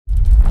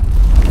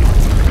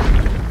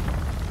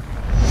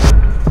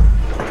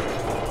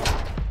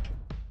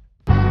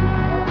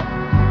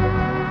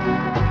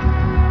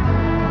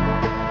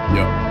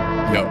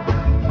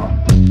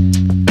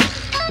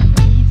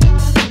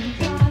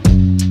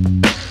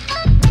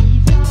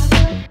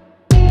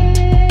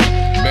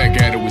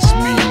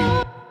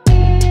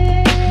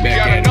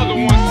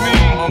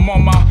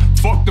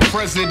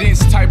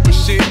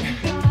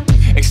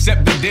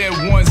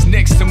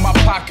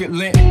pocket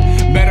lint.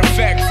 Matter of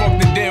fact, fuck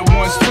the dead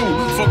ones too.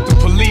 Fuck the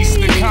police,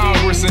 the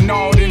Congress, and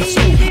all them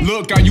too.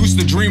 Look, I used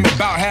to dream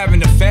about having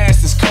the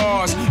fastest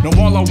cars. Now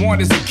all I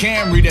want is a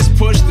Camry that's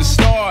pushed to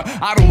start.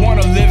 I don't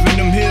wanna live in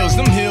them hills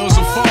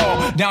will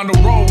fall. Down the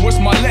road, what's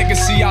my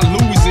legacy? I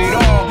lose it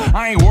all.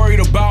 I ain't worried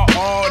about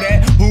all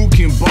that. Who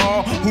can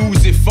ball?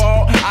 Who's it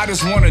for? I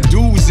just wanna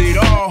do it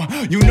all.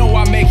 You know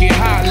I make it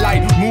hot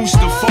like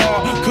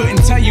Mustafa.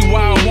 Couldn't tell you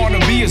why I wanna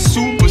be a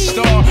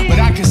superstar, but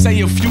I can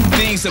say a few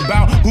things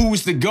about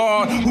who's the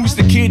guard. Who's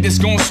the kid that's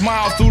gonna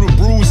smile through the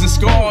bruises and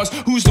scars?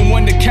 Who's the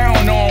one to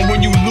count on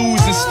when you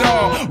lose and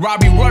stall?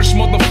 Robbie Rush,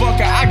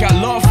 motherfucker, I got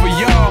love for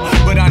y'all,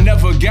 but I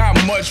never got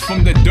much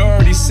from the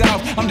dirty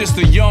South. I'm just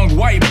a young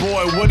white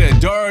boy with a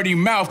dirty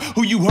mouth.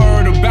 Who you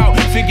heard about?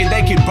 Figured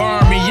they could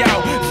burn me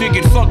out.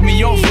 Figured fuck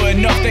me over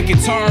enough they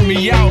could turn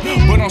me out.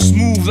 But I'm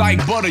smooth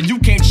like butter, you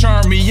can't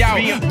churn me out.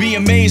 Be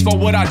amazed by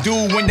what I do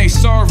when they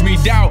serve me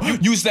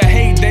doubt. Use the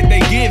hate that they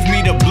give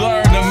me to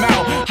blur them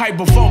out.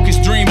 Hyper focus,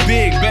 dream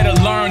big, better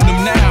learn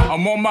them now.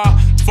 I'm on my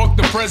fuck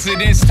the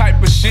presidents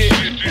type of shit.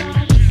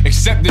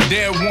 Except the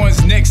dead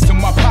ones next to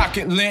my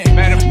pocket lint.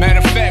 Matter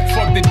of fact,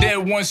 fuck the dead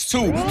ones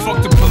too.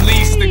 Fuck the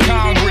police, the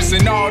Congress,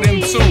 and all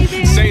them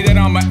too. Say that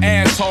I'm an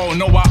asshole,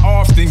 no I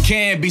often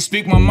can be.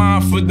 Speak my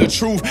mind for the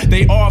truth,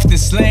 they often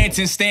slant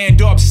and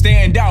stand up,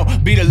 stand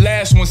out. Be the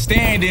last one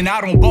standing, I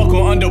don't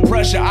buckle under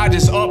pressure, I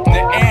just up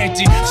the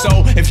ante. So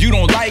if you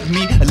don't like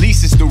me, at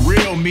least it's the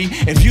real me.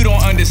 If you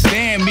don't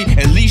understand me,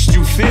 at least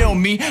you feel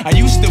me. I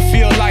used to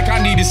feel like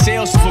I needed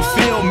sales to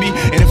fulfill me,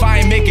 and if I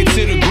ain't make it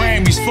to the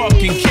Grammys,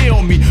 fucking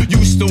kill me.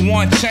 Used to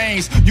want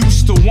chains,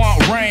 used to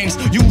want rings,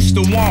 used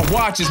to want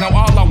watches. Now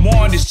all I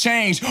want is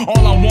change.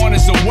 All I want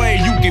is a way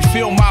you can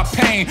feel my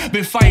pain.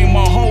 Been fighting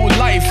my whole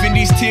life and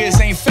these tears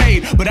ain't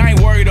fade. But I ain't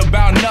worried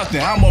about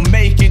nothing, I'ma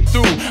make it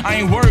through. I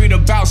ain't worried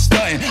about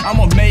stunting,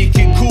 I'ma make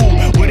it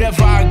cool.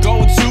 Whatever I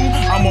go to,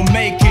 I'ma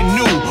make it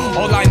new.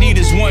 All I need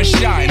is one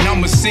shot and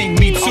I'ma sink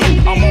me too.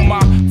 I'm on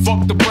my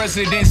fuck the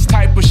presidents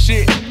type of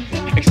shit.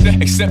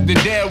 Except the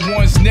dead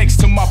ones next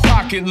to my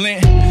pocket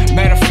lint.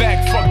 Matter of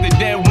fact, fuck the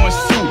dead ones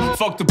too.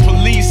 Fuck the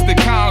police, the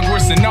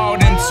Congress, and all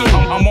them too.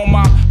 I'm on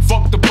my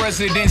fuck the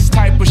presidents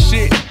type of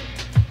shit.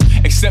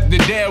 Except the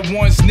dead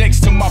ones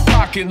next to my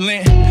pocket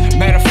lint.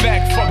 Matter of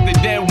fact, fuck the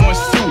dead ones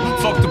too.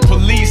 Fuck the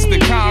police, the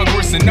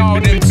Congress, and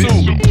all them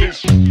too.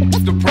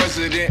 The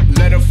president,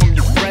 letter from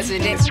your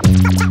president.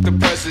 The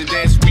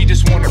presidents, we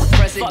just want the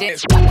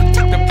presidents.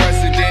 The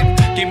president,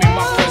 give me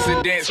my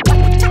presidents.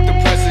 The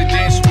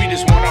presidents, we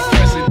just want our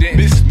president.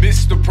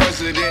 Mr.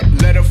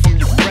 President, letter from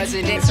your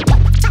president.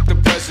 The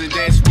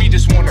presidents, we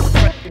just want a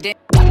president.